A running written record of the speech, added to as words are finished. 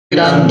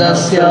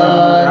ज्ञानस्य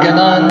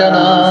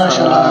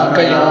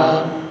ज्ञानाञ्जनशलाकया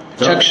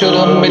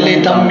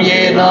चक्षुरुन्मिलितं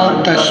येन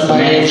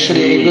तस्मै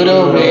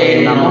श्रीगुरवे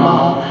नमः।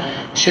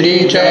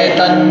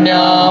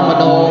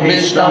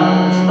 श्रीचैतन्यमनोभीष्टं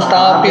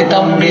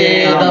स्थापितं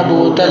येन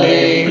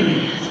भूतले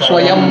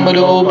स्वयं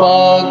रूप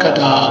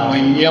कदा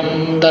मह्यं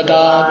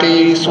ददाति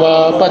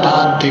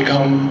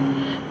स्वपदान्तिकम्।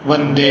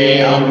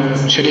 वन्देऽहं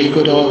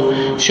श्रीगुरो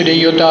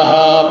श्रीयुतः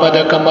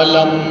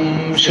पदकमलं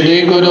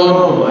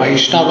श्रीगुरुन्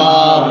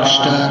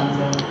वैष्णवांश्च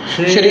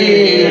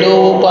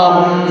श्रीरूपं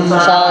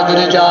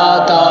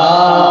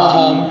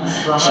साग्रजातां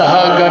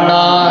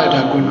सहगना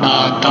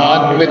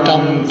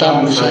रघुनाथान्वितं तं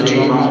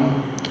सजीवं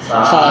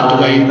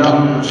साद्वैतं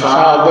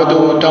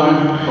सावधूतं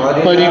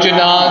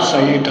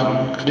परिजनासहितं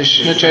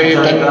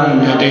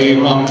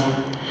कृष्णचैतन्यदेवं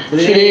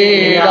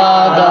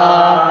श्रीराधा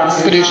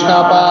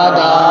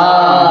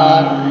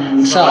कृष्णपादान्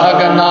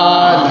सहगना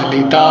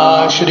ललिता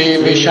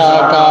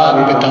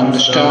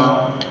श्रीविशाखान्वितंश्च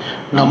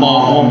नमो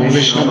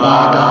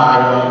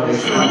विष्णुपादाय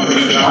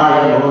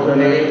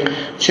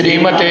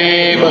श्रीमते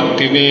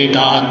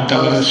भक्तिवेदांत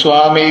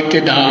स्वामीति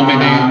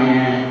नामिने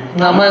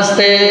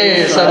नमस्ते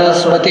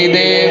सरस्वती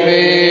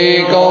देवे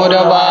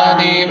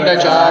गौरवाणी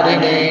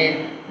प्रचारिणे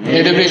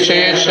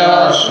निर्विशेष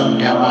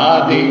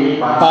शून्यवादी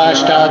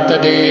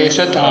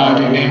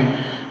पाश्चात्यदेशतारिणे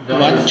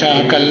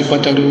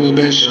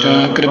वंशाकल्पतरुभ्यश्च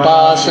कृपा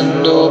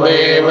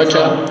सिन्धुभ्येव च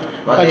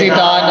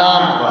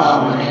पतितानां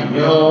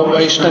पावनेभ्यो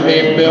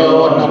वैष्णवेभ्यो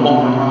नमो।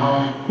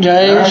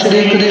 जय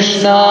श्री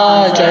कृष्ण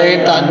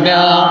चैतन्य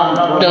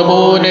प्रभु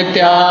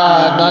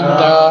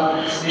नित्यानंद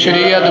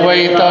श्री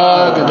अद्वैत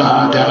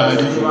गदाधर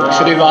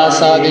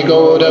श्रीवासादि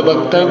गौर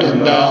भक्त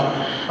वृंद।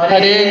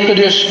 हरे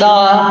कृष्णा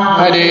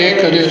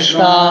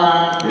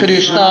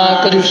कृष्णा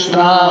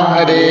कृष्णा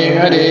हरे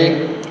हरे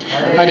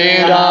हरे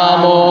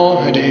राम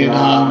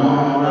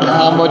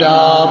राम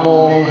राम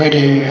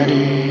हरे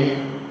हरे।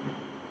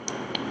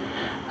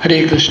 हरे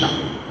कृष्णा।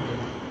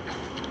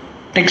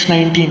 टेक्स्ट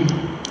 19।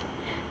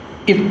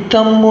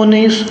 इत्थं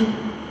मुनिस्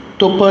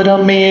तो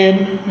परमेन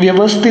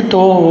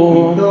व्यवस्थितो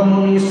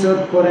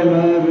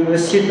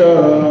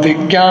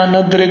विज्ञान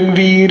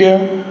दृग्वीर्य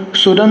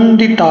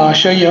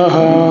सुरंदिताशयः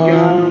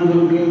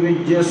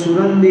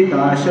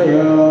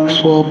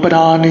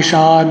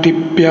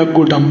स्वप्रानिशादिप्य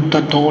गुडं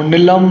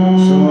ततोऽनिलं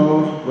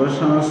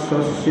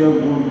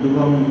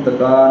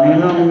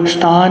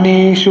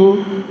स्थानेषु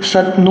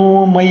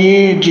सत्नुमये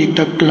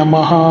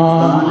जितक्लमः।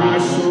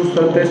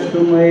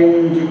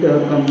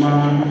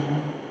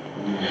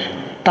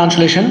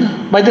 Translation: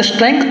 By the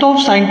strength of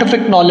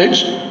scientific knowledge,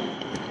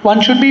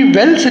 one should be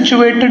well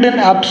situated in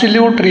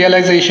absolute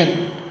realization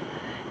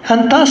and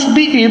thus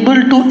be able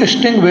to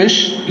extinguish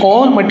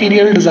all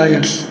material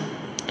desires.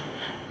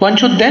 One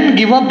should then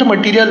give up the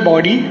material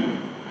body,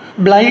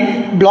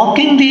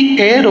 blocking the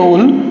air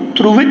hole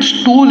through which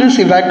stool is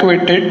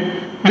evacuated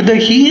with the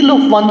heel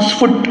of one's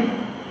foot,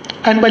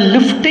 and by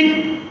lifting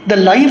the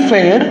life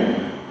air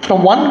from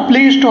one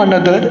place to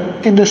another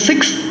in the 6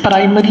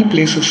 primary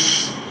places.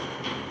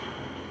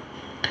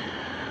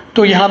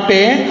 तो यहाँ पे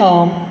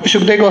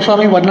शुकदेव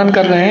गोस्वामी वर्णन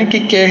कर रहे हैं कि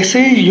कैसे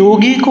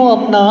योगी को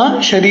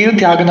अपना शरीर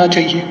त्यागना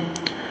चाहिए।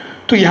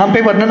 तो यहाँ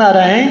पे वर्णन आ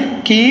रहा है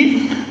कि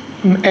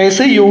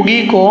ऐसे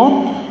योगी को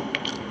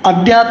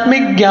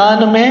आध्यात्मिक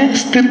ज्ञान में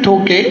स्थित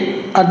होके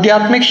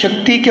आध्यात्मिक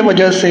शक्ति के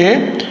वजह से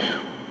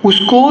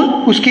उसको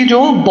उसकी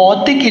जो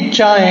भौतिक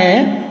इच्छाएं हैं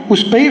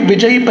उस पर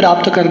विजय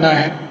प्राप्त करना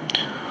है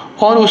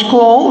और उसको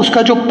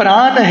उसका जो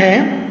प्राण है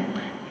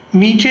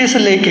नीचे से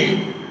लेके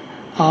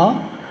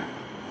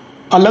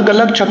अलग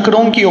अलग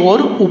चक्रों की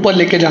ओर ऊपर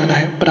लेके जाना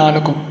है प्राण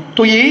को।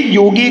 तो ये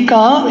योगी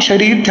का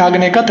शरीर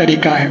त्यागने का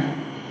तरीका है।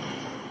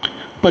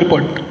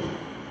 Purport: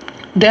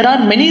 There are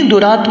many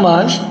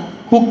duratmas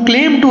who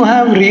claim to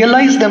have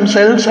realized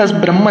themselves as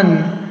Brahman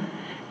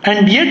and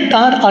yet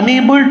are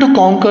unable to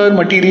conquer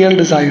material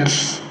desires.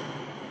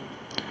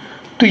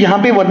 तो यहाँ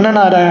पे वर्णन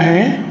आ रहा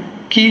है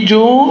कि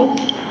जो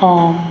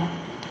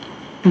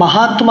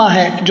महात्मा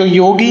है, जो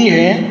योगी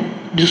है,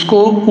 जिसको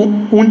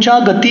ऊंचा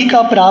गति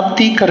का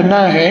प्राप्ति करना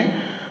है,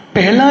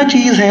 पहला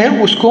चीज है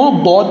उसको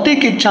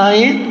भौतिक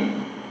इच्छाएं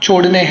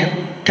छोड़ने हैं,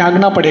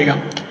 त्यागना पड़ेगा।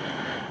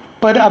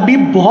 पर अभी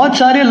बहुत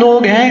सारे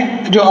लोग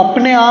हैं जो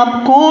अपने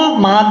आप को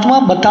महात्मा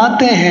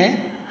बताते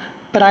हैं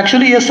पर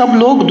एक्चुअली ये सब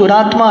लोग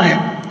दुरात्मा हैं।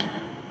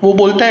 वो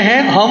बोलते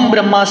हैं हम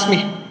ब्रह्मास्मि,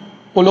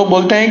 वो लोग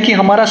बोलते हैं कि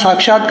हमारा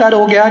साक्षात्कार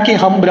हो गया कि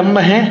हम ब्रह्म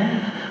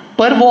हैं,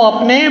 पर वो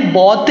अपने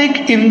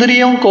भौतिक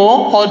इंद्रियों को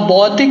और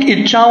भौतिक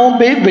इच्छाओं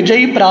पे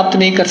विजय प्राप्त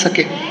नहीं कर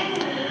सके।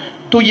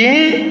 तो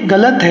ये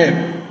गलत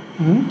है।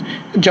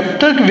 जब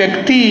तक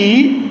व्यक्ति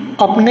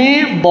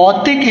अपने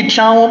भौतिक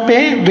इच्छाओं पे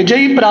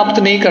विजय प्राप्त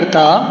नहीं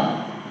करता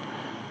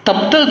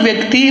तब तक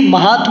व्यक्ति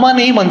महात्मा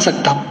नहीं बन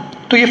सकता।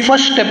 तो ये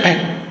फर्स्ट स्टेप है।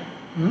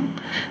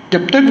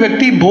 जब तक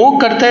व्यक्ति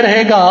भोग करते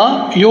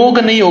रहेगा योग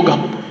नहीं होगा।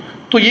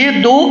 तो ये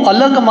 2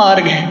 अलग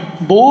मार्ग हैं,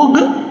 भोग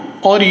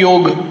और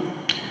योग।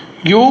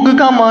 योग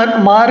का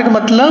मार्ग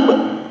मतलब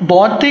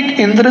भौतिक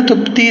इंद्र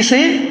तृप्ति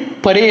से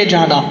परे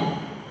जाना।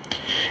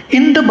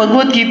 In the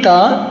Bhagavad Gita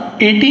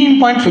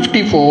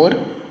 18.54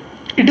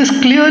 it is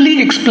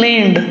clearly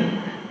explained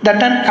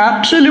that an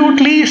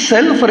absolutely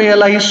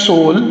self-realized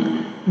soul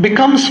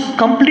becomes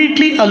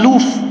completely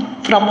aloof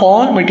from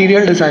all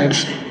material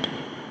desires.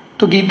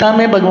 तो गीता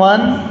में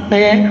भगवान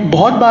ने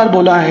बहुत बार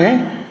बोला है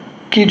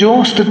कि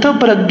जो स्थित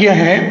प्रज्ञ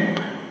है,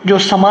 जो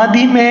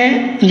समाधि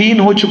में लीन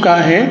हो चुका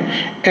है,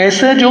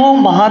 ऐसे जो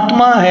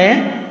महात्मा है,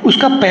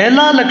 उसका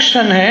पहला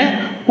लक्षण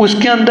है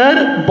उसके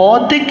अंदर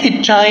भौतिक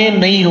इच्छाएं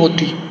नहीं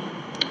होती।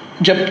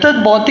 जब तक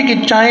भौतिक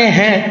इच्छाएं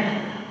हैं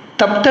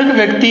तब तक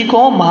व्यक्ति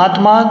को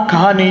महात्मा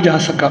कहा नहीं जा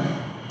सका।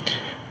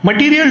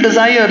 Material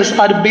desires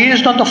are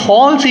based on the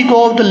false ego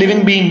of the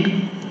living being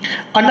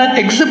and are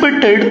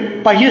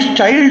exhibited by his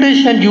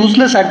childish and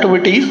useless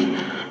activities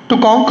to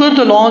conquer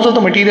the laws of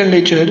the material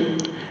nature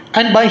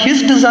and by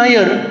his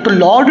desire to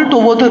lord it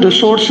over the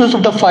resources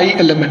of the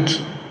five elements.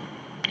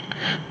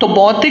 तो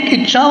भौतिक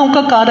इच्छाओं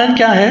का कारण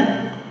क्या है?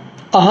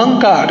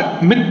 अहंकार,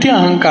 मिथ्या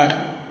अहंकार।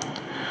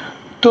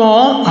 तो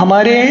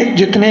हमारे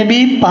जितने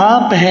भी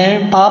पाप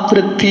हैं, पाप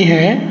वृत्ति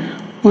है,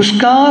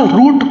 उसका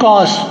रूट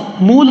कॉज,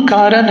 मूल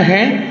कारण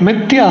है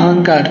मिथ्या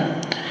अहंकार।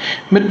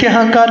 मिथ्या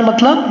अहंकार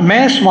मतलब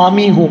मैं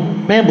स्वामी हूँ,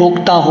 मैं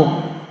भोक्ता हूँ।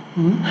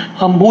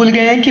 हम भूल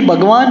गए हैं कि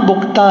भगवान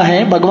भोक्ता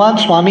है, भगवान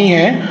स्वामी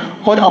है,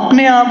 और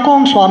अपने आप को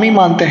हम स्वामी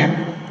मानते हैं।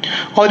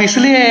 और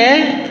इसलिए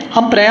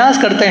हम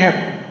प्रयास करते हैं।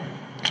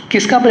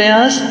 किसका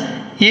प्रयास?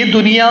 ये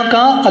दुनिया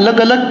का अलग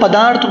अलग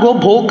पदार्थ को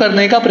भोग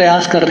करने का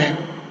प्रयास कर रहे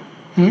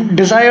हैं।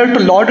 Desire to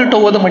lord it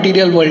over the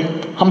material world,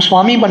 हम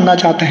स्वामी बनना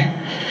चाहते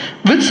हैं।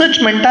 With such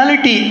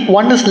mentality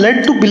one is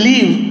led to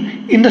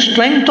believe in the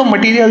strength of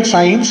material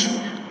science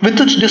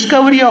with its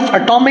discovery of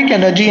atomic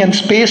energy and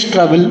space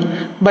travel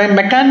by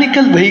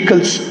mechanical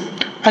vehicles,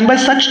 and by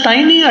such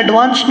tiny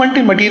advancement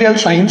in material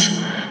science,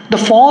 the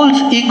false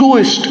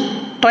egoist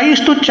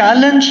tries to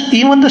challenge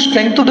even the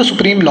strength of the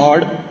Supreme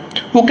Lord,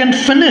 who can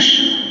finish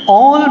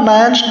all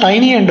man's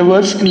tiny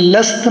endeavors in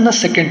less than a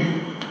second.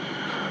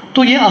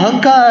 तो ये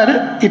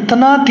अहंकार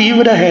इतना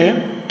तीव्र है,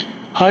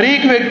 हर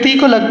एक व्यक्ति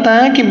को लगता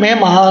है कि मैं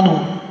महान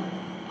हूँ।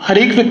 हर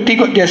एक व्यक्ति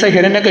को, जैसे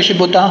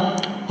हिरण्यकशिपु था,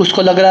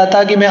 उसको लग रहा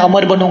था कि मैं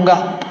अमर बनूंगा।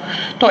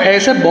 तो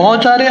ऐसे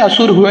बहुत सारे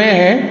असुर हुए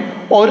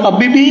हैं और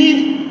अभी भी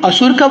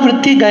असुर का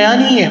वृत्ति गया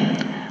नहीं है।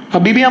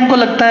 अभी भी हमको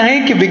लगता है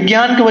कि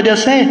विज्ञान की वजह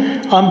से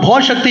हम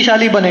बहुत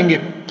शक्तिशाली बनेंगे,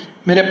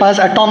 मेरे पास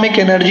एटॉमिक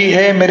एनर्जी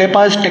है, मेरे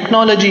पास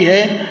टेक्नोलॉजी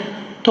है,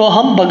 तो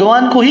हम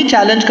भगवान को ही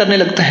चैलेंज करने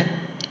लगते हैं।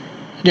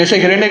 जैसे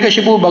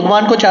हिरण्यकशिपु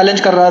भगवान को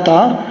चैलेंज कर रहा था,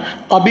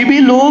 अभी भी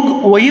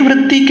लोग वही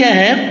वृत्ति के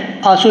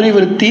हैं, आसुरी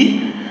वृत्ति,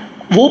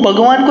 वो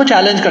भगवान को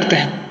चैलेंज करते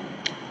हैं।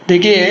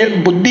 देखिए,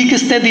 बुद्धि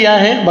किसने दिया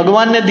है?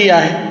 भगवान ने दिया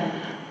है,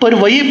 पर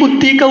वही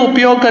बुद्धि का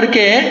उपयोग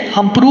करके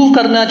हम प्रूव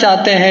करना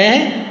चाहते हैं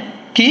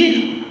कि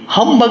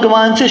हम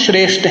भगवान से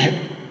श्रेष्ठ हैं।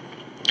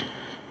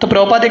 तो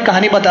प्रभुपाद एक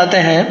कहानी बताते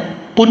हैं,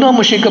 पुनः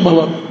मुशिक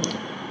भव।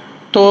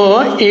 तो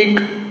एक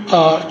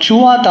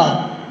चूहा था,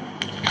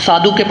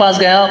 साधु के पास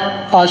गया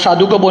और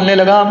साधु को बोलने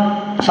लगा,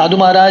 साधु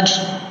महाराज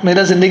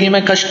मेरा जिंदगी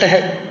में कष्ट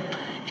है,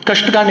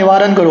 कष्ट का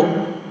निवारण करो।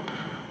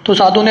 तो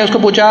साधु ने उसको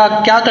पूछा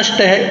क्या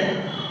कष्ट है?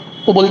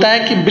 वो बोलता है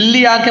कि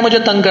बिल्ली आके मुझे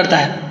तंग करता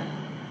है।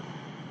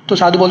 तो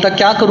साधु बोलता है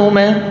क्या करूं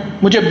मैं?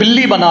 मुझे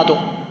बिल्ली बना दो।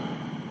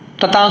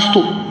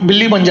 तथास्तु,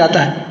 बिल्ली बन जाता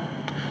है।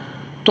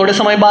 थोड़े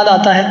समय बाद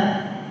आता है,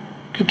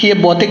 क्योंकि ये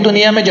भौतिक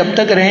दुनिया में जब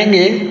तक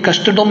रहेंगे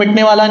कष्ट तो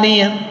मिटने वाला नहीं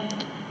है।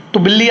 तो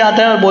बिल्ली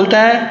आता है और बोलता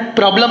है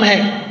प्रॉब्लम है।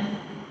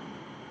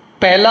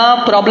 पहला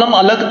प्रॉब्लम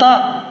अलग था,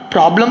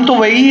 प्रॉब्लम तो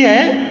वही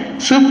है,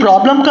 सिर्फ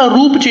प्रॉब्लम का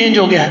रूप चेंज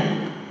हो गया है।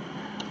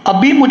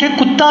 अभी मुझे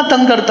कुत्ता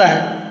तंग करता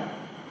है।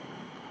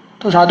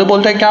 तो साधु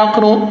बोलता है क्या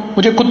करूं?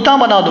 मुझे कुत्ता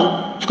बना दो।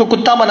 उसको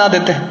कुत्ता बना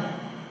देते हैं।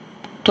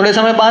 थोड़े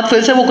समय बाद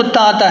फिर से वो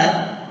कुत्ता आता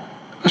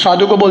है।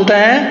 साधु को बोलता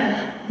है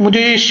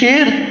मुझे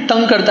शेर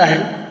तंग करता है,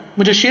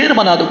 मुझे शेर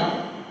बना दो।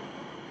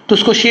 तो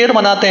उसको शेर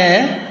बनाते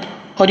हैं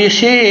और ये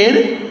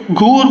शेर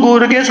घूर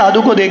घूर के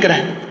साधु को देख रहा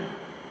है,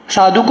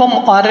 साधु को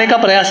मारने का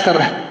प्रयास कर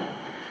रहा है,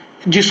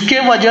 जिसके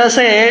वजह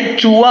से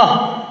चूहा,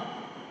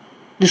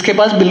 जिसके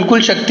पास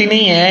बिल्कुल शक्ति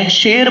नहीं है,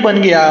 शेर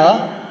बन गया,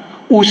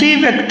 उसी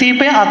व्यक्ति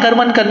पे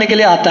आक्रमण करने के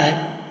लिए आता है।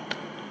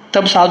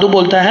 तब साधु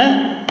बोलता है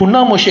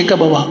पुनः मुशिक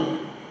भव,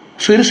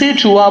 फिर से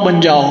चूहा बन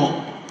जाओ।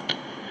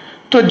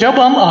 तो जब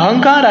हम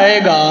अहंकार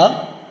आएगा,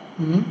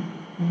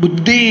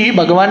 बुद्धि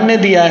भगवान ने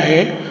दिया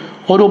है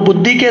और वो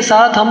बुद्धि के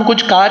साथ हम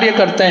कुछ कार्य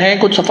करते हैं,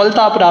 कुछ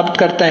सफलता प्राप्त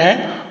करते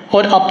हैं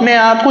और अपने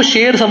आप को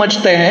शेर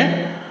समझते हैं,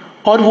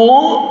 और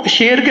वो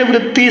शेर के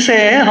वृत्ति से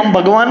हम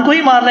भगवान को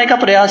ही मारने का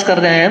प्रयास कर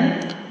रहे हैं।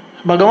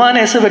 भगवान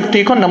ऐसे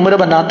व्यक्ति को नम्र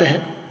बनाते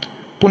हैं।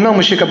 पुनः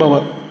मुशिक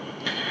भव।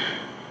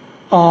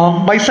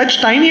 By such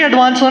tiny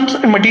advancements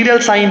in material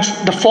science,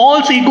 the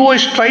false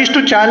egoist tries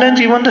to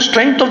challenge even the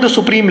strength of the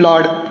Supreme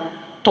Lord.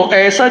 तो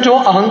ऐसा जो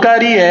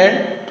अहंकारी है,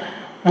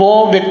 वो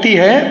व्यक्ति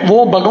है,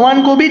 वो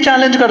भगवान को भी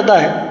चैलेंज करता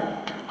है।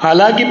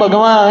 हालांकि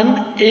भगवान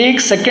एक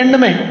सेकंड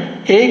में,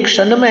 एक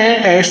क्षण में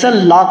ऐसे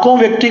लाखों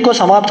व्यक्ति को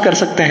समाप्त कर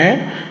सकते हैं,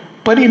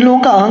 पर इन लोगों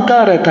का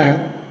अहंकार रहता है।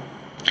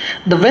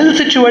 The well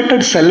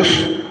situated self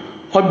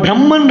or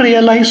Brahman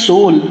realized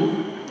soul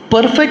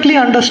perfectly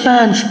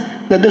understands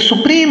that the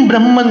Supreme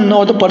Brahman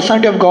or the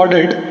personality of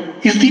Godhead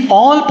is the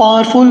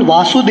all-powerful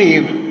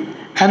Vasudev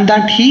and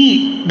that he,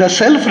 the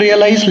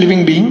self-realized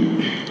living being,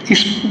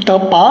 is the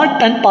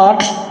part and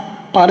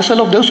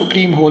parcel of the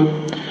supreme whole.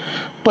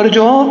 पर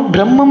जो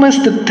ब्रह्म में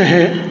स्थित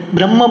है,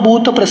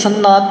 ब्रह्मभूत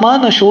प्रसन्नात्मा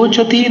न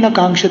शोचति न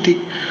कांक्षति,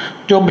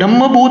 जो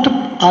ब्रह्मभूत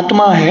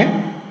आत्मा है,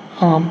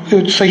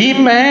 सही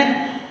में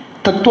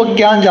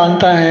तत्वज्ञान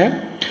जानता है,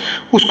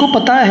 उसको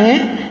पता है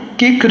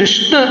कि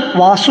कृष्ण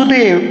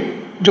वासुदेव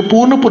जो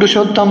पूर्ण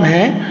पुरुषोत्तम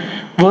है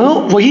वह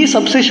वही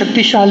सबसे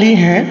शक्तिशाली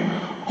है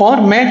और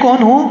मैं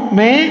कौन हूँ,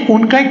 मैं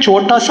उनका एक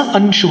छोटा सा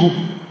अंश हूँ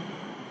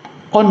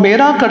और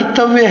मेरा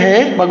कर्तव्य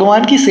है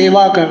भगवान की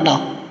सेवा करना.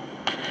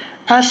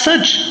 As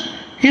such,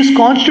 his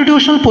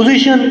constitutional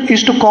position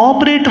is to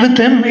cooperate with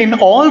him in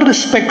all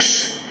respects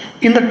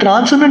in the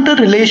transcendental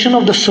relation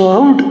of the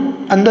served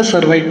and the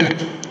servitor.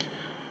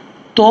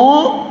 तो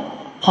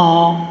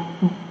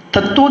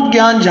तत्व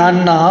ज्ञान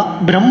जानना,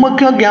 ब्रह्म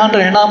का ज्ञान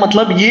रहना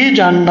मतलब ये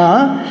जानना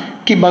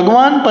कि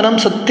भगवान परम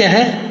सत्य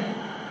है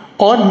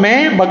और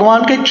मैं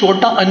भगवान का एक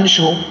छोटा अंश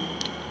हूँ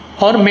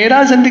और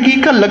मेरा जिंदगी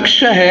का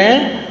लक्ष्य है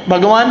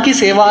भगवान की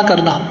सेवा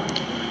करना,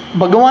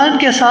 भगवान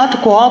के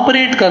साथ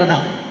कोऑपरेट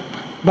करना,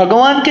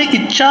 भगवान के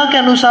इच्छा के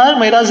अनुसार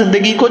मेरा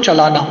जिंदगी को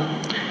चलाना.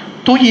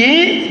 तो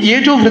ये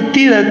जो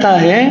वृत्ति रहता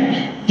है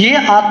ये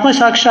आत्म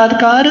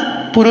साक्षात्कार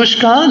पुरुष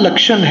का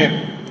लक्षण है.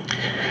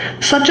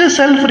 Such a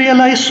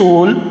self-realized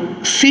soul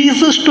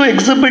ceases to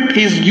exhibit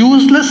his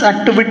useless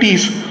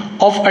activities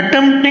of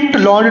attempting to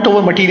lord it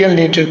over material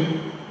nature.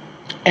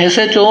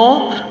 ऐसे जो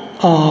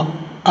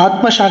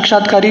आत्म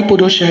साक्षात्कारी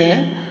पुरुष है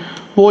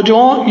वो जो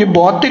ये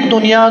भौतिक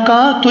दुनिया का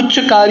तुच्छ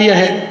कार्य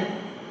है,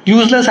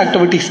 यूजलेस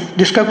एक्टिविटीज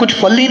जिसका कुछ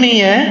फल ही नहीं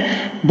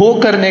है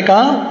भोग करने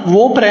का,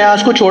 वो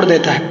प्रयास को छोड़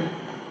देता है.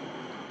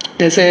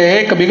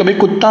 जैसे कभी कभी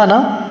कुत्ता ना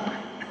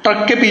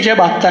ट्रक के पीछे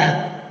भागता है,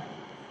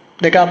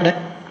 देखा आपने,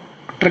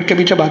 ट्रक के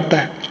पीछे भागता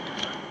है,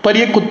 पर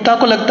ये कुत्ता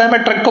को लगता है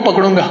मैं ट्रक को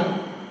पकड़ूंगा,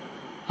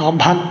 हाँ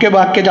भाग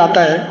के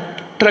जाता है,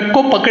 ट्रक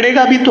को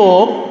पकड़ेगा भी तो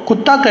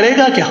कुत्ता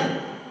करेगा क्या,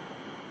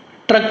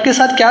 ट्रक के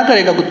साथ क्या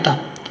करेगा कुत्ता.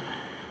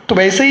 तो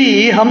वैसे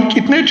ही हम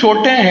इतने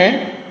छोटे हैं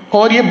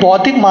और ये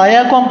भौतिक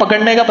माया को हम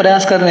पकड़ने का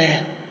प्रयास कर रहे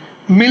हैं,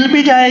 मिल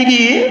भी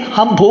जाएगी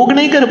हम भोग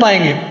नहीं कर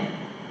पाएंगे,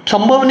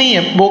 संभव नहीं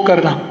है भोग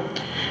करना.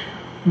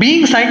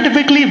 Being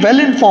scientifically well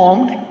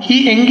informed, he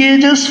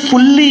engages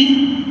fully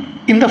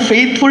in the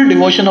faithful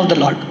devotion of the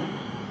Lord.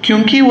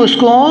 क्योंकि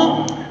उसको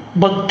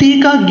भक्ति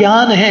का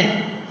ज्ञान है,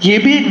 ये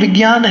भी एक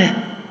विज्ञान है,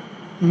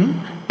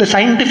 the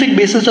scientific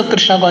basis of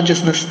Krishna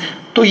consciousness.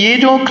 तो ये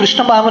जो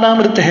कृष्ण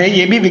भावनामृत है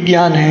ये भी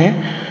विज्ञान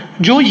है.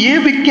 जो ये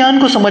विज्ञान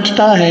को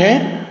समझता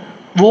है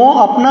वो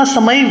अपना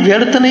समय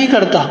व्यर्थ नहीं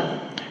करता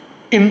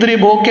इंद्रिय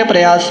भोग के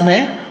प्रयास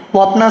में,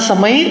 वो अपना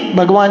समय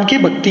भगवान की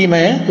भक्ति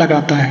में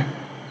लगाता है.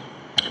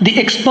 The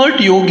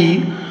expert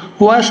yogi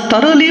who has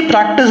thoroughly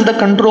practiced the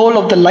control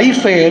of the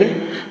life air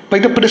by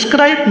the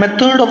prescribed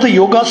method of the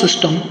yoga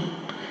system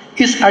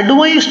is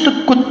advised to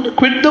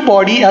quit the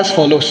body as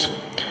follows.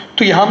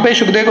 तो यहाँ पे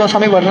सुखदेव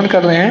गोस्वामी वर्णन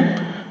कर रहे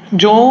हैं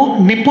जो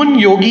निपुण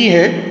योगी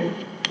है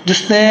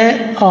जिसने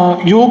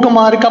योग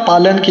मार्ग का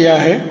पालन किया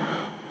है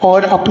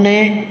और अपने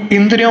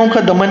इंद्रियों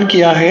का दमन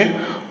किया है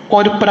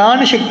और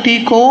प्राण शक्ति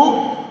को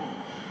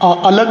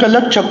अलग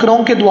अलग चक्रों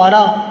के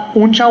द्वारा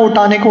ऊंचा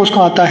उठाने को उसको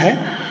आता है,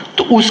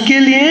 तो उसके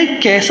लिए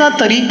कैसा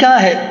तरीका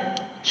है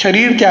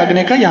शरीर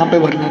त्यागने का यहाँ पे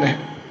वर्णन है.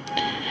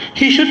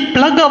 He should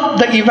plug up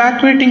the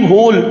evacuating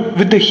hole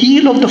with the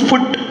heel of the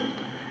foot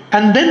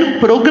and then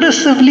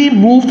progressively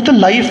move the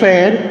life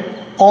air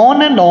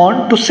on and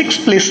on to 6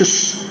 places: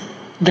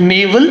 the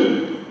navel,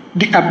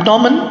 the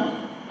abdomen,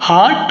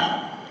 heart,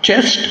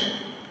 chest,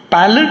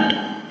 palate,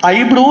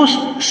 eyebrows,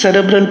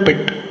 cerebral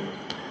pit.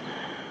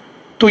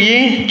 तो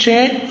ये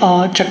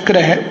 6 चक्र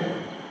है.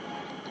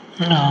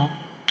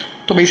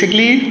 तो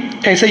basically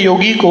ऐसे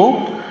योगी को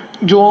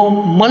जो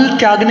मल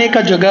त्यागने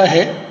का जगह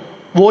है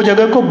वो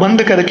जगह को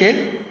बंद करके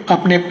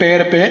अपने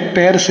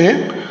पैर से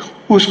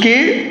उसके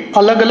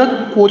अलग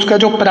अलग उसका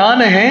जो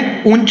प्राण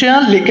है ऊंचा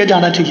लेके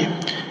जाना चाहिए.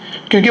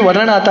 क्योंकि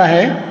वर्णन आता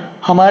है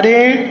हमारे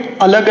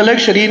अलग अलग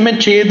शरीर में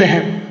छेद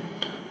हैं,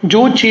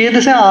 जो छेद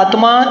से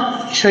आत्मा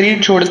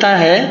शरीर छोड़ता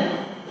है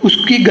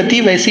उसकी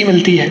गति वैसी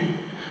मिलती है.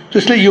 तो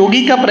इसलिए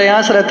योगी का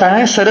प्रयास रहता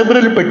है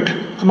सेरेब्रल पिट,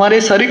 हमारे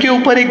सर के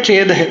ऊपर एक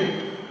छेद है.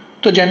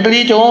 तो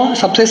जनरली जो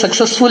सबसे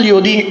सक्सेसफुल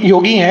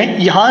योगी हैं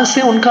यहाँ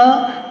से उनका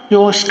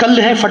जो स्कल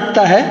है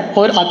फटता है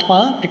और आत्मा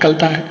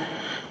निकलता है.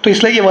 तो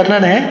इसलिए ये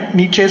वर्णन है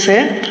नीचे से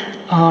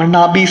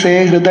नाभि से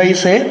हृदय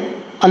से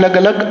अलग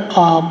अलग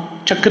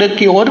चक्र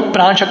की ओर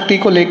प्राण शक्ति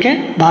को लेके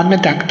बाद में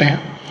त्यागते हैं.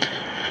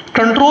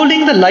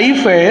 Controlling the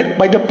life air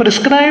by the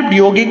prescribed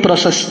yogic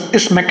process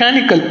is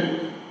mechanical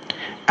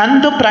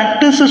and the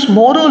practice is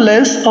more or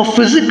less a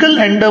physical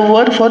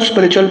endeavor for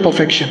spiritual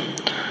perfection.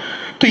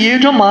 तो ये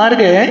जो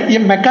मार्ग है ये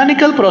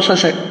मैकेनिकल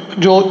प्रोसेस है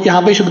जो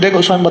यहाँ पे सुखदेव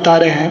गोस्वामी बता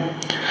रहे हैं,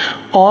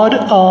 और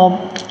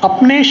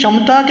अपने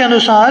क्षमता के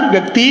अनुसार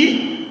व्यक्ति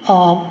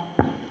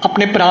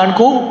अपने प्राण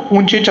को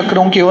ऊंचे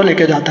चक्रों की ओर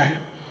लेके जाता है.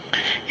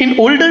 In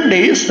olden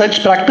days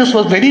such practice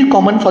was very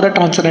common for the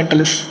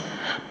transcendentalists,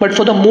 but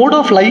for the mode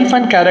of life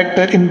and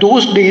character in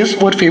those days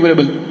were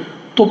favorable.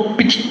 तो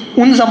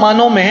उन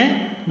जमानों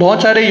में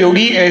बहुत सारे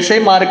योगी ऐसे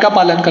मार्ग का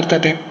पालन करते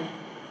थे,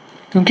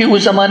 क्योंकि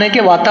उस जमाने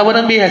के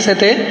वातावरण भी ऐसे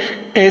थे,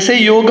 ऐसे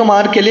योग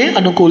मार्ग के लिए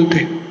अनुकूल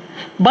थे.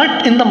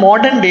 But in the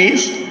modern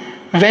days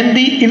when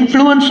the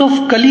influence of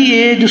Kali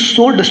age is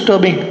so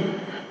disturbing,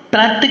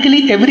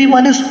 practically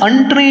everyone is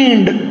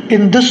untrained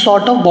in this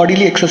sort of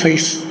bodily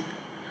exercise.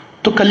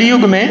 तो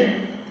कलियुग में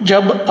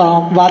जब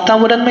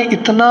वातावरण में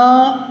इतना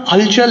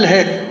हलचल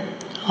है,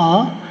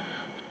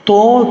 तो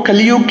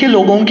कलियुग के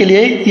लोगों के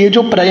लिए ये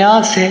जो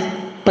प्रयास है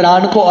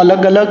प्राण को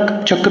अलग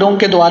अलग चक्रों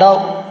के द्वारा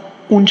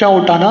ऊंचा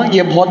उठाना,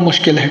 ये बहुत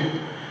मुश्किल है.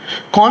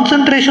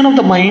 Concentration of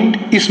the mind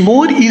is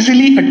more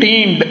easily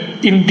attained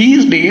in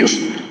these days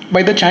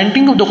by the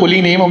chanting of the holy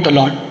name of the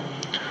Lord.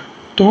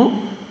 तो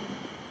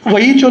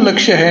वही जो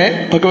लक्ष्य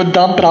है, भगवत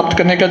धाम प्राप्त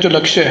करने का जो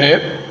लक्ष्य है,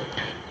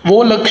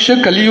 वो लक्ष्य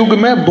कलियुग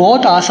में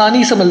बहुत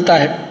आसानी से मिलता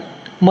है.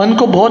 मन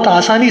को बहुत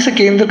आसानी से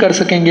केंद्र कर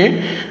सकेंगे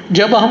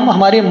जब हम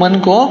हमारे मन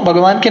को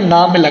भगवान के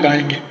नाम में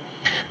लगाएंगे.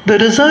 The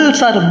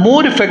results are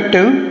more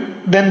effective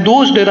than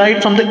those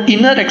derived from the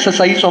inner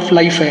exercise of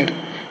life air.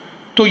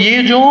 तो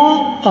ये जो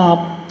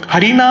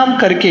हरि नाम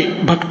करके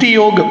भक्ति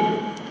योग,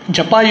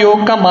 जपा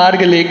योग का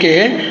मार्ग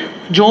लेके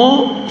जो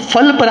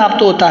फल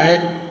प्राप्त होता है,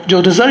 जो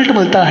रिजल्ट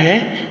मिलता है,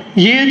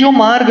 ये जो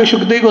मार्ग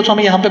सुखदेव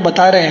गोस्वामी यहाँ पे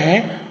बता रहे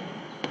हैं,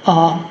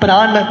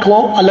 प्राण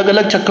को अलग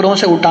अलग चक्रों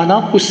से उठाना,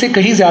 उससे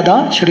कहीं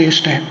ज्यादा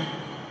श्रेष्ठ है.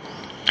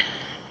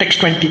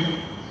 टेक्स्ट 20.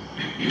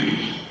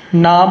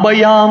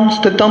 नाभयाम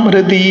स्थितम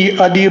हृदि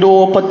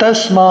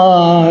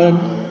अधिरोपतस्मात्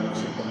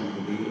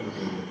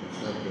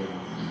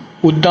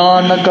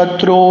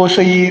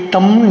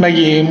उद्दानकत्रोसयितं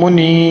नये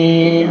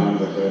मुनि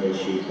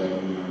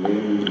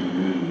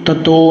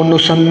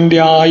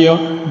ततोऽनुसन्ध्याय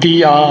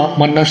धिया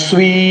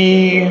मनस्वी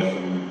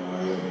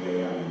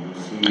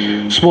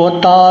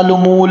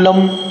स्वतालुमूलं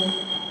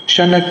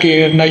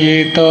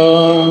शनकेर्नयेत.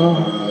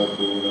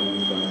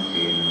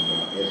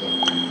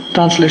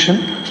 Translation: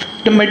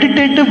 The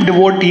meditative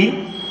devotee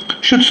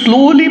should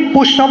slowly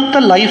push up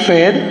the life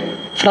air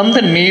from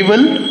the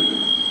navel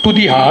to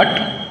the heart,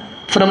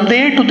 from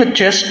there to the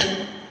chest,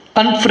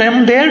 and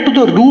from there to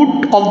the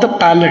root of the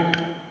palate.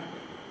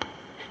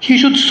 He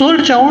should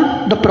search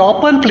out the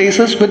proper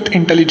places with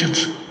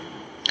intelligence.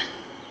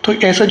 तो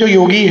ऐसा जो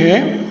योगी है,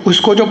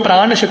 उसको जो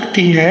प्राण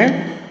शक्ति है,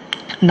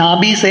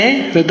 नाभि से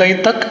हृदय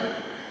तक,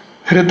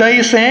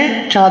 हृदय से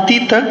छाती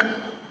तक,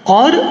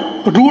 और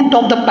root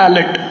of the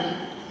palette,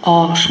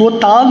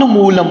 स्वताल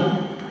Moolam,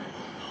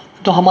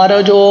 तो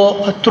हमारा जो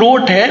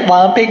थ्रोट है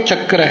वहाँ पे एक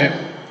चक्र है,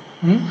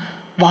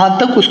 वहाँ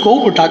तक उसको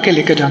उठा के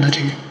लेकर जाना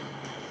चाहिए.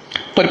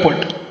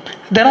 Purport: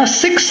 There are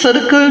 6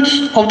 circles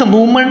of the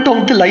movement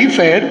of the life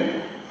air,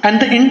 and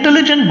the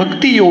intelligent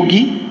bhakti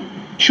yogi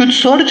should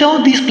search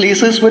out these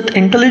places with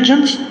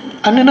intelligence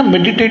and in a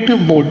meditative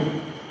mode.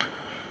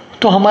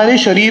 तो हमारे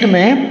शरीर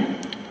में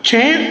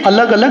 6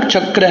 अलग अलग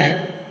चक्र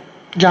हैं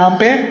जहाँ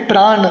पे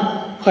प्राण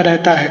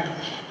रहता है.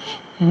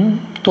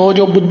 तो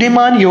जो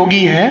बुद्धिमान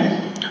योगी है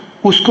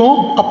उसको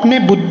अपने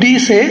बुद्धि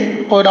से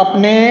और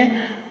अपने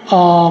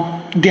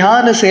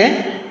ध्यान से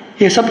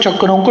ये सब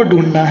चक्रों को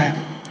ढूंढना है.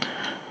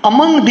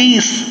 Among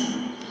these,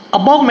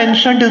 above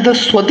mentioned is the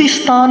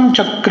Swadhisthana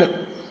chakra,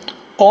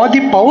 or the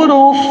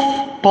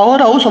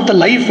powerhouse of the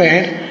life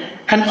air,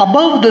 and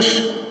above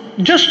this,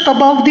 just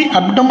above the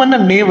abdomen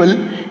and navel,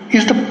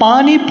 is the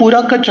Pani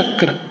Puraka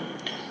chakra.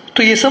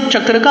 तो ये सब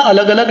चक्र का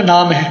अलग अलग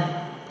नाम है.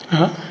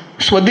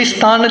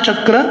 स्वादिष्ठान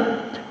चक्र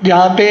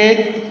जहाँ पे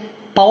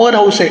पावर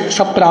हाउस है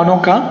सब प्राणों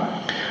का,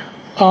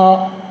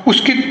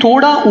 उसके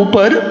थोड़ा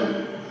ऊपर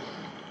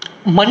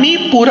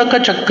मणिपूरक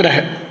चक्र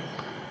है.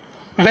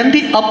 When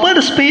the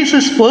upper space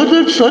is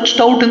further searched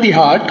out in the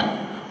heart,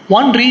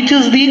 one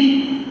reaches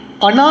the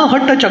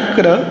Anahata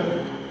chakra,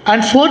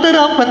 and further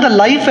up, when the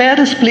life air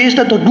is placed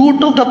at the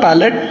root of the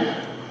palate,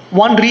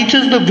 one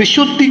reaches the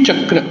Vishuddhi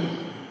chakra.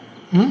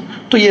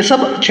 तो ये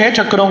सब 6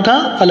 चक्रों का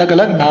अलग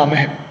अलग नाम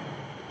है.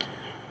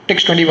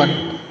 Text 21.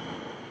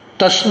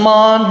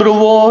 तस्माद्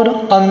भ्रुवोर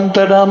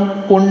अंतरम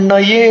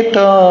उन्नयेत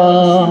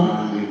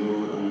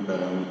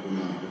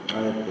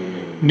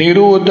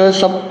निरुद्ध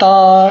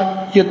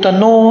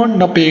सप्तायतनो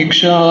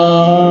नपेक्षा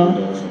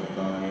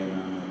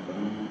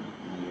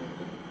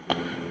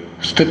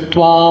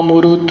स्थित्वा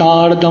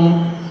मुरुतार्धम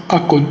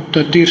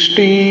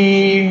अकुद्धतिष्ठि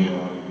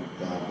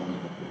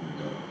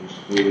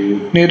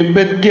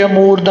निर्विद्य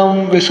मूर्धम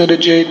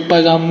विसर्जेत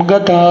पदम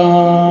गता.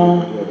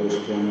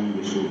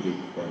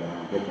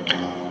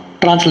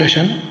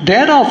 Translation: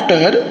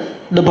 Thereafter,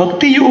 the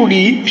bhakti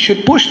yogi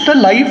should push the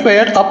life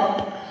air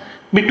up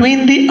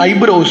between the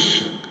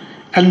eyebrows,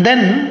 and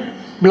then,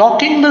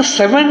 blocking the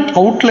 7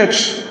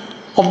 outlets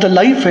of the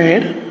life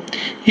air,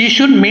 he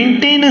should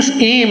maintain his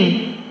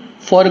aim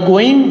for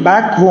going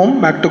back home,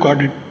 back to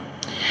Godhead.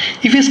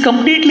 If he is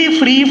completely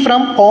free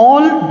from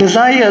all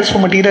desires for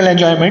material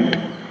enjoyment,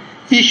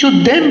 he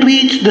should then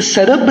reach the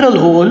cerebral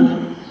hole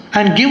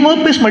and give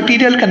up his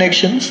material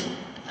connections,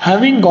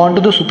 having gone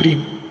to the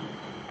Supreme.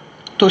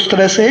 तो इस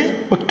तरह से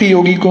भक्ति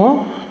योगी को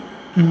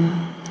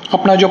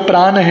अपना जो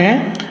प्राण है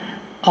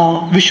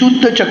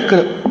विशुद्ध चक्र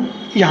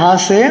यहाँ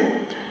से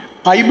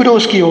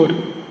आईब्रोज की ओर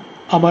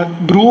अब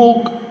भ्रुवों,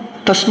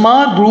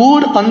 तस्मात्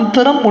भ्रूर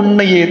अंतरम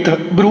उन्नयेत,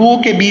 भ्रुवों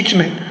के बीच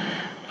में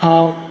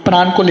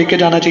प्राण को लेके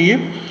जाना चाहिए।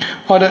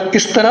 और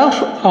इस तरफ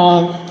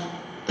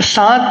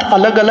 7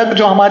 अलग अलग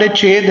जो हमारे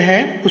छेद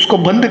हैं उसको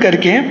बंद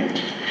करके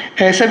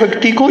ऐसे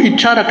व्यक्ति को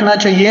इच्छा रखना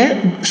चाहिए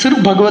सिर्फ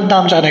भगवत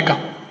धाम जाने का,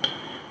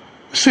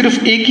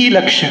 सिर्फ एक ही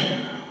लक्ष्य।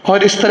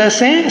 और इस तरह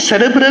से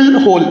सेरेब्रल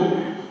होल,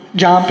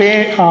 जहाँ पे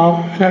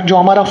जो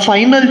हमारा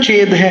फाइनल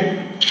छेद है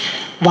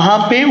वहाँ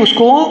पे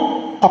उसको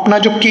अपना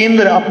जो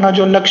केंद्र, अपना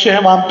जो लक्ष्य है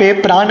वहाँ पे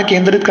प्राण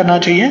केंद्रित करना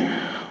चाहिए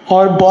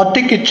और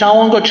भौतिक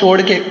इच्छाओं को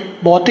छोड़ के,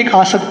 भौतिक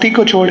आसक्ति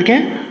को छोड़ के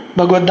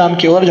भगवत धाम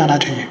की ओर जाना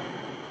चाहिए।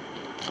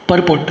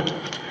 Purport: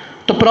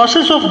 The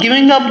process of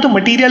giving up the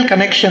material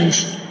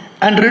connections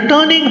and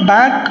returning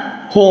back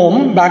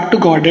home, back to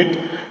Godhead,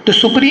 the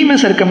Supreme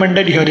is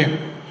recommended herein.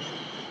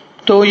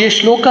 तो ये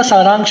श्लोक का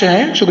सारांश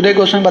है। सुखदेव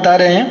गोस्वामी बता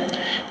रहे हैं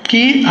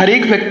कि हर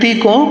एक व्यक्ति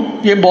को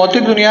ये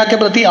भौतिक दुनिया के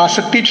प्रति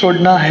आसक्ति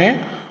छोड़ना है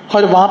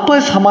और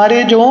वापस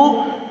हमारे जो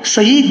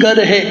सही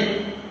घर है,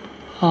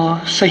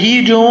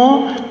 सही जो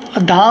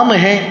धाम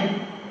है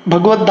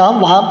भगवत धाम,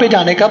 वहाँ पे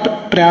जाने का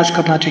प्रयास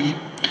करना चाहिए।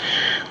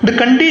 The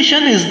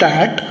condition is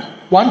that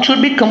one should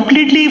be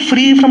completely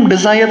free from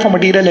desire for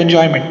material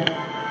enjoyment.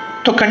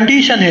 तो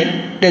कंडीशन है,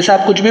 जैसे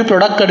आप कुछ भी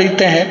प्रोडक्ट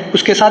खरीदते हैं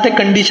उसके साथ एक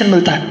कंडीशन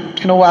मिलता है,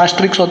 वो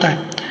एस्ट्रिक्स होता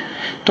है।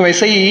 तो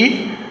वैसे ही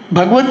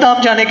भगवत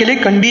धाम जाने के लिए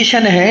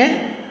कंडीशन है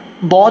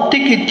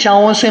भौतिक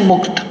इच्छाओं से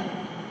मुक्त,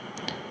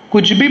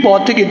 कुछ भी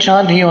भौतिक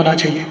इच्छा नहीं होना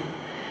चाहिए।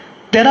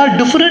 There are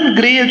different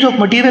grades of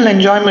material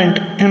enjoyment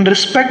in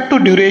respect to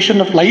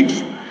duration of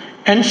life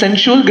and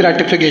sensual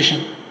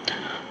gratification.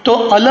 तो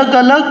अलग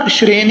अलग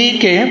श्रेणी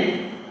के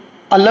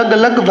अलग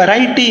अलग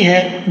वैरायटी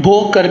है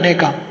भोग करने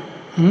का।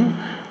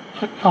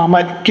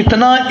 हमारे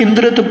कितना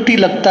इंद्र तृप्ति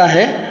लगता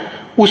है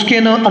उसके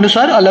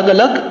अनुसार अलग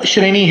अलग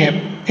श्रेणी है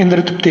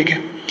इंद्र तृप्ति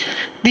के।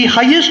 The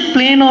highest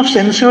plane of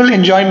sensual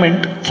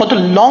enjoyment for the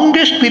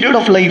longest period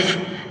of life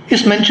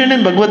is mentioned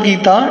in Bhagavad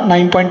Gita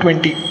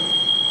 9.20.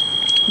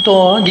 तो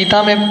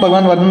गीता में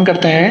भगवान वर्णन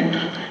करते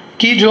हैं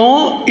कि जो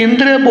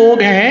इंद्रिय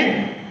भोग हैं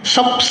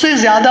सबसे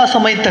ज्यादा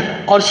समय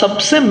तक और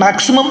सबसे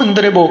मैक्सिमम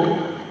इंद्रिय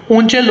भोग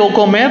ऊंचे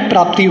लोकों में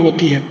प्राप्ति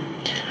होती है।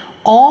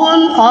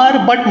 All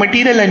are but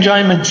material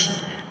enjoyments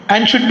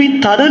and should be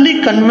thoroughly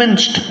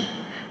convinced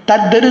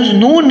that there is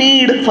no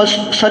need for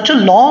such a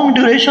long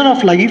duration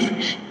of life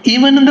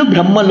even in the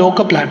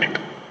Brahmaloka planet.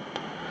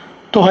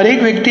 तो हर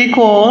एक व्यक्ति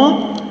को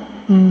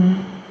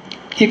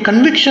ये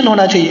कन्विक्शन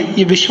होना चाहिए,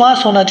 ये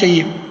विश्वास होना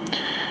चाहिए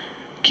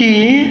कि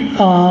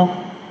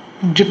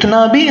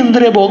जितना भी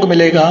इंद्रिय भोग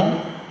मिलेगा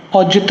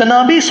और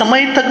जितना भी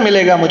समय तक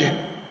मिलेगा मुझे,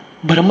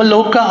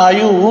 ब्रह्मलोक का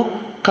आयु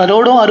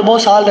करोड़ों अरबों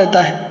साल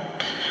रहता है,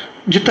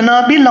 जितना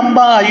भी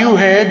लंबा आयु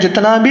है,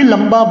 जितना भी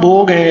लंबा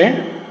भोग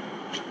है,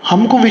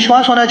 हमको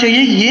विश्वास होना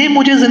चाहिए ये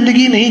मुझे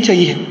जिंदगी नहीं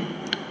चाहिए,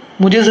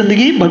 मुझे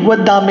जिंदगी भगवत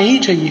धाम में ही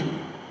चाहिए।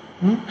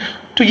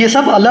 तो ये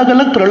सब अलग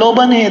अलग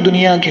प्रलोभन है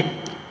दुनिया के।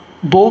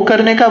 भोग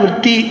करने का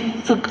वृत्ति,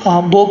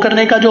 भोग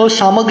करने का जो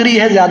सामग्री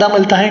है ज़्यादा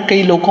मिलता है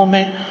कई लोगों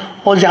में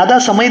और ज़्यादा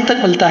समय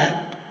तक मिलता है,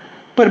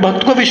 पर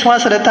भक्त को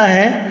विश्वास रहता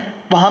है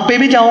वहाँ पे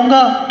भी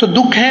जाऊँगा तो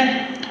दुख है,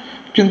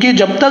 क्योंकि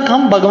जब तक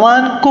हम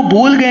भगवान को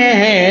भूल गए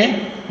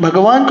हैं,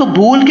 भगवान को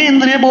भूल के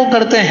इंद्रिय भोग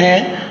करते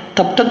हैं,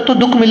 तब तक तो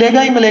दुख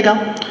मिलेगा ही मिलेगा।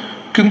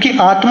 क्योंकि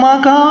आत्मा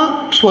का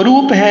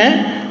स्वरूप है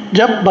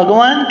जब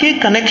भगवान के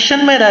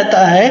कनेक्शन में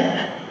रहता है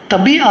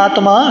तभी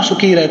आत्मा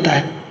सुखी रहता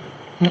है।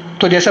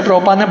 तो जैसे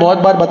प्रभुपाद ने बहुत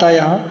बार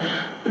बताया,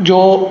 जो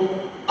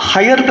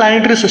हायर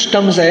प्लैनेटरी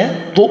सिस्टम्स है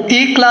वो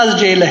ए क्लास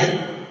जेल है,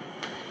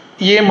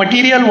 ये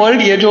मटेरियल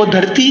वर्ल्ड, ये जो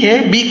धरती है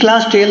बी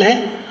क्लास जेल है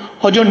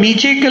और जो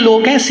नीचे के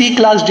लोग हैं सी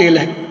क्लास जेल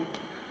है।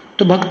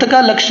 तो भक्त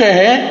का लक्ष्य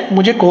है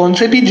मुझे कौन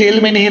से भी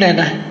जेल में नहीं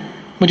रहना है,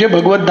 मुझे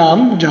भगवत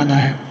धाम जाना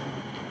है।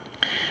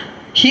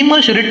 He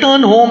must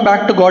return home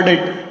back to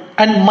Godhead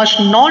and must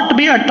not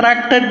be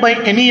attracted by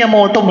any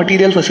amount of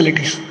material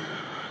facilities.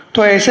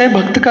 तो ऐसे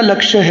भक्त का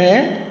लक्ष्य है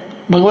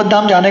भगवत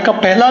धाम जाने का।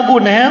 पहला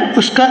गुण है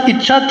उसका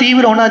इच्छा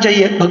तीव्र होना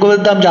चाहिए भगवत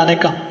धाम जाने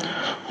का,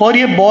 और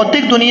ये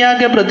भौतिक दुनिया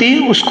के प्रति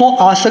उसको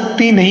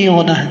आसक्ति नहीं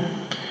होना है,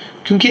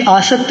 क्योंकि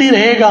आसक्ति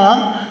रहेगा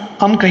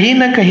हम कहीं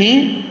ना कहीं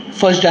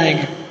फंस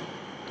जाएंगे।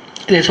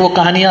 जैसे वो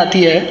कहानी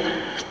आती है,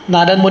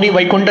 नारद मुनि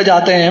वैकुंठ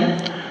जाते हैं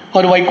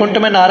और वैकुंठ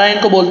में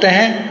नारायण को बोलते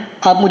हैं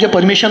आप मुझे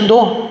परमिशन दो,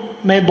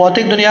 मैं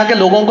भौतिक दुनिया के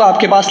लोगों को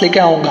आपके पास लेके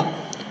आऊँगा।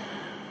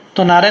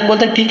 तो नारायण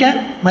बोलते हैं ठीक है,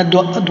 मैं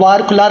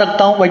द्वार खुला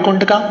रखता हूँ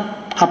वैकुंठ का,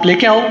 आप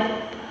लेके आओ।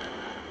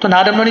 तो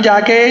नारद मुनि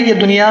जाके ये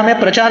दुनिया में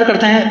प्रचार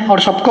करते हैं और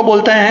सबको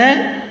बोलते हैं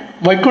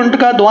वैकुंठ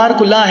का द्वार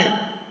खुला है,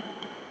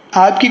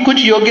 आपकी कुछ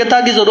योग्यता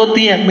की जरूरत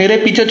नहीं है, मेरे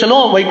पीछे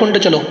चलो वैकुंठ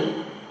चलो,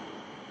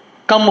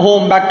 come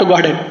home back to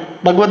God,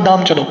 भगवत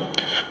धाम चलो।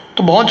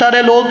 तो बहुत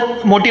सारे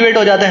लोग मोटिवेट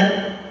हो जाते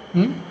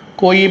हैं,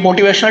 कोई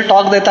मोटिवेशनल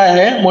टॉक देता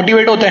है,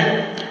 मोटिवेट होते हैं,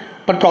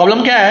 पर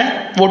प्रॉब्लम क्या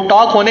है, वो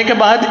टॉक होने के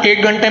बाद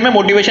 1 घंटे में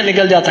मोटिवेशन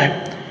निकल जाता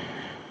है।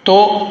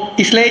 तो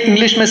इसलिए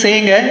इंग्लिश में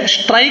सेइंग है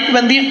strike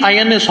when the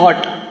iron is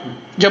hot,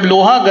 जब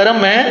लोहा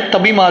गर्म है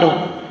तभी मारो,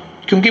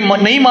 क्योंकि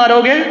नहीं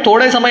मारोगे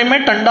थोड़े समय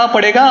में ठंडा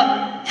पड़ेगा,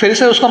 फिर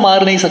से उसको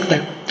मार नहीं सकते।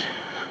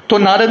 तो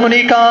नारद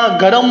मुनि का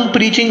गरम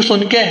प्रीचिंग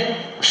सुन के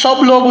सब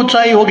लोग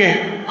उत्साही हो गए,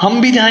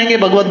 हम भी जाएंगे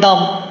भगवत धाम,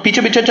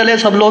 पीछे पीछे चले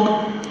सब लोग।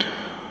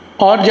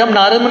 और जब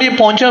नारद मुनि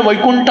पहुंचे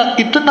वैकुंठ,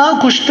 इतना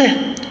खुश थे,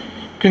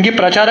 क्योंकि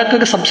प्रचारक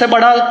का सबसे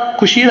बड़ा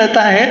खुशी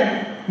रहता है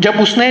जब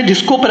उसने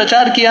जिसको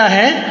प्रचार किया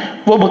है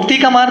वो भक्ति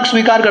का मार्ग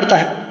स्वीकार करता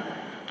है।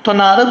 तो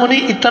नारद मुनि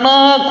इतना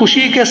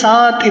खुशी के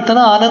साथ,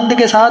 इतना आनंद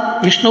के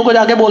साथ विष्णु को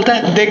जाके बोलते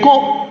हैं, देखो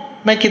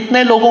मैं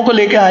कितने लोगों को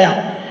लेके आया,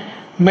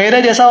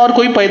 मेरे जैसा और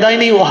कोई पैदा ही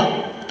नहीं हुआ।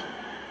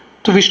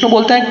 तो विष्णु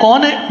बोलते हैं,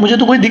 कौन है, मुझे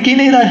तो कोई दिख ही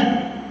नहीं रहा है।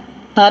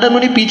 नारद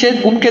मुनि पीछे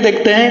घूम के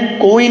देखते हैं,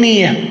 कोई नहीं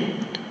है,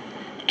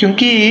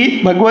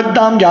 क्योंकि भगवत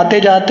धाम जाते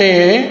जाते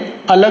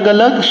अलग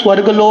अलग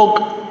स्वर्ग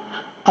लोक,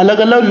 अलग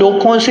अलग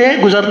लोकों से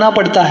गुजरना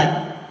पड़ता है।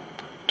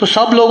 तो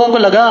सब लोगों को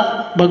लगा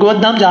भगवत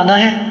धाम जाना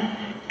है,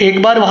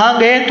 एक बार वहां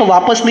गए तो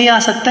वापस नहीं आ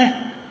सकते,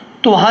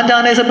 तो वहां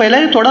जाने से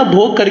पहले थोड़ा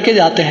भोग करके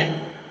जाते हैं।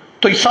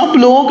 तो सब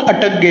लोग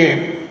अटक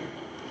गए।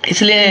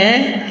 इसलिए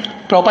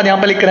प्रभुपाद यहाँ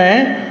पर लिख रहे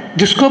हैं,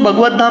 जिसको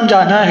भगवत धाम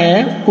जाना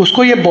है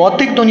उसको ये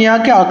भौतिक दुनिया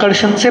के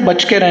आकर्षण से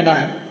बच के रहना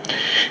है।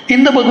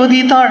 In the Bhagavad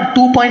Gita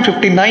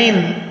 2.59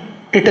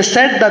 it is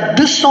said that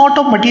this sort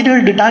of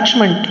material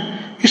detachment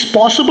is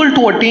possible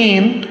to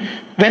attain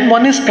when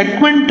one is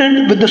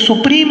acquainted with the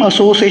supreme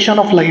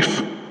association of life,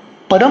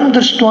 परम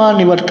दृष्ट्वा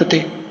निवर्तते।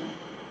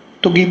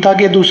 तो गीता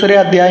के दूसरे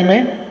अध्याय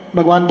में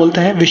भगवान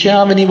बोलते हैं,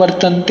 विषया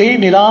विनिवर्तन्ते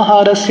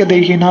निराहारस्य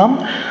देहिनाम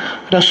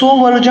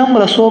रसोवर्जम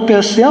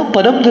रसोप्यस्य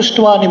परम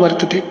दृष्ट्वा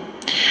निवर्तते।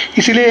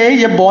 इसलिए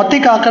ये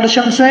भौतिक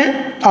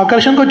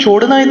आकर्षण को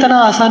छोड़ना इतना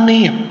आसान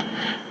नहीं है।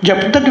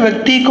 जब तक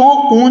व्यक्ति को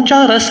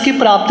ऊंचा रस की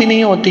प्राप्ति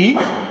नहीं होती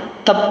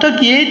तब तक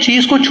ये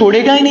चीज को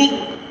छोड़ेगा ही नहीं,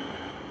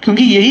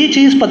 क्योंकि यही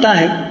चीज पता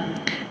है।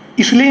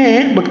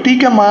 इसलिए भक्ति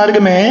के मार्ग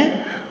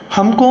में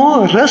हमको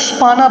रस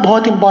पाना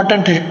बहुत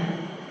इंपॉर्टेंट है।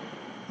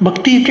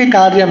 भक्ति के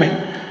कार्य में,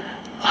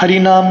 हरि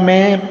नाम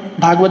में,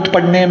 भागवत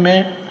पढ़ने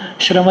में,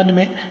 श्रवण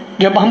में,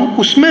 जब हम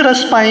उसमें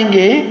रस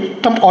पाएंगे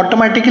तब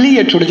ऑटोमेटिकली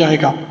ये छुट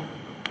जाएगा।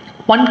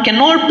 One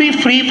cannot be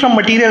free from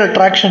material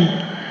attraction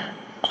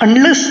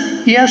unless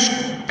he has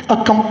a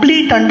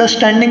complete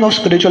understanding of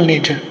spiritual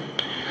nature.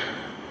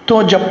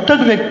 तो जब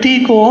तक व्यक्ति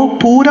को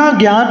पूरा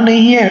ज्ञान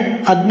नहीं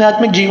है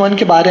आध्यात्मिक जीवन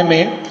के बारे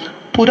में,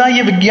 पूरा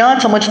ये विज्ञान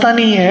समझता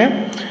नहीं है,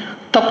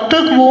 तब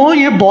तक वो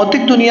ये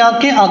भौतिक दुनिया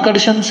के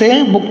आकर्षण से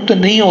मुक्त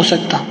नहीं हो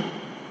सकता।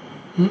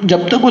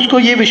 जब तक उसको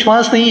ये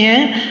विश्वास नहीं है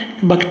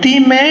भक्ति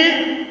में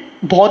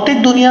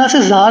भौतिक दुनिया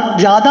से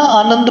ज़्यादा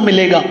आनंद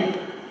मिलेगा,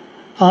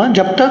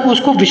 जब तक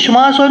उसको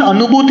विश्वास और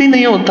अनुभूति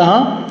नहीं होता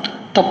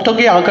तब तक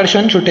ये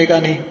आकर्षण छूटेगा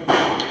नहीं।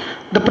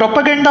 The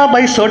propaganda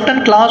by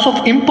certain class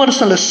of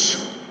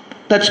इम्पर्सनलिस्ट्स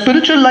that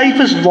spiritual life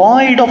is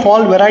void of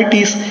all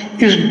varieties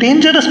is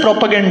dangerous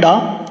propaganda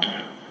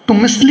to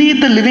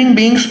mislead the living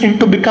beings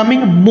into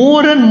becoming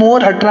more and more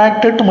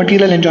attracted to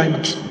material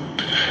enjoyments.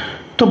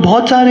 तो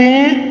बहुत सारे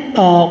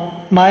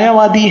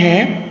मायावादी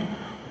हैं,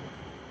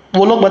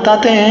 वो लोग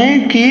बताते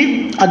हैं कि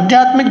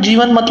आध्यात्मिक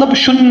जीवन मतलब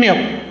शून्य,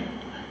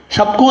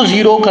 सबको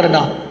जीरो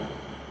करना।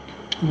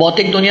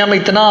 भौतिक दुनिया में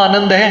इतना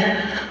आनंद है,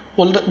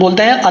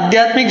 बोलते हैं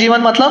आध्यात्मिक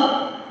जीवन मतलब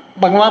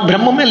भगवान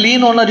ब्रह्म में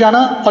लीन होना जाना,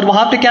 और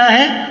वहां पे क्या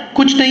है,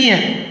 कुछ नहीं है,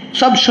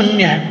 सब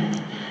शून्य है।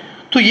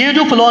 तो ये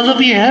जो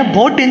फिलॉसफी है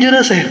बहुत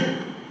डेंजरस है,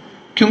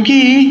 क्योंकि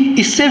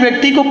इससे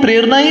व्यक्ति को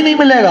प्रेरणा ही नहीं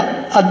मिलेगा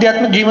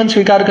आध्यात्मिक जीवन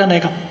स्वीकार करने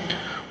का।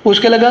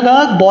 उसके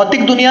लगेगा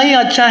भौतिक दुनिया ही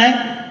अच्छा है,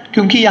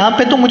 क्योंकि यहाँ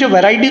पे तो मुझे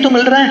वैरायटी तो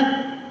मिल रहा है,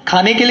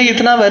 खाने के लिए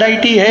इतना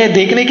वैरायटी है,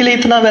 देखने के लिए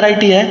इतना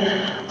वैरायटी है।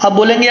 अब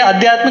बोलेंगे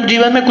आध्यात्मिक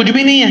जीवन में कुछ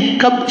भी नहीं है,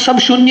 कब सब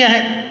शून्य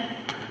है,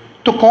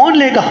 तो कौन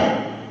लेगा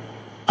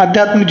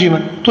आध्यात्मिक जीवन?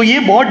 तो ये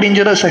बहुत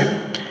डेंजरस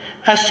है।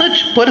 As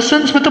such,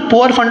 persons with a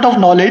poor fund of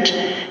knowledge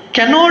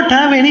cannot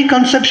have any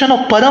conception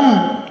of Param,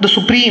 the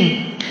Supreme.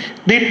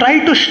 They try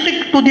to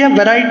stick to their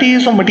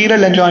varieties of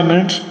material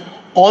enjoyments,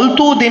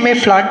 although they may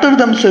flatter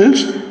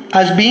themselves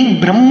as being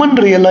Brahman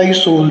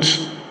realized souls.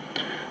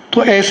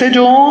 तो ऐसे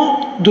जो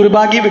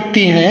दुर्भागी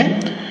व्यक्ति हैं,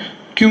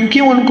 क्योंकि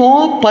उनको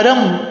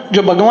परम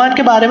जो भगवान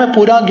के बारे में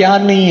पूरा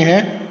ज्ञान नहीं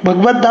है,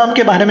 भगवत धाम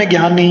के बारे में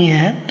ज्ञान नहीं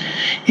है,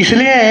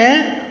 इसलिए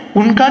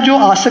उनका जो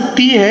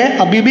आसक्ति है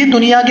अभी भी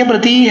दुनिया के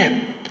प्रति ही है।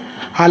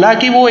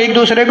 हालांकि वो एक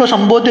दूसरे को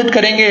संबोधित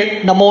करेंगे,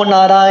 नमो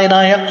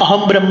नारायणाय,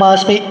 अहम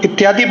ब्रह्मास्मि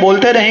इत्यादि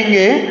बोलते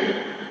रहेंगे,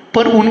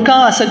 पर उनका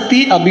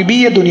आसक्ति अभी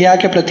भी ये दुनिया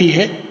के प्रति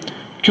है,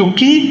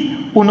 क्योंकि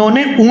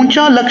उन्होंने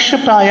ऊंचा लक्ष्य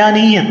पाया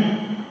नहीं है।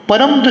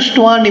 परम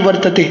दृष्ट्वा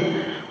निवर्तते,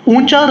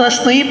 ऊंचा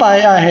रस नहीं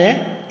पाया है,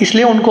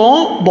 इसलिए उनको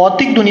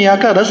भौतिक दुनिया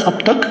का रस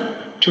अब तक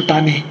छूटा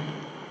नहीं।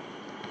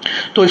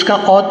 तो इसका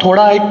और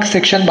थोड़ा एक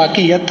सेक्शन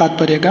बाकी है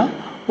तात्पर्य का,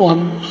 वो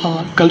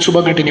हम कल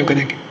सुबह कंटिन्यू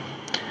करेंगे।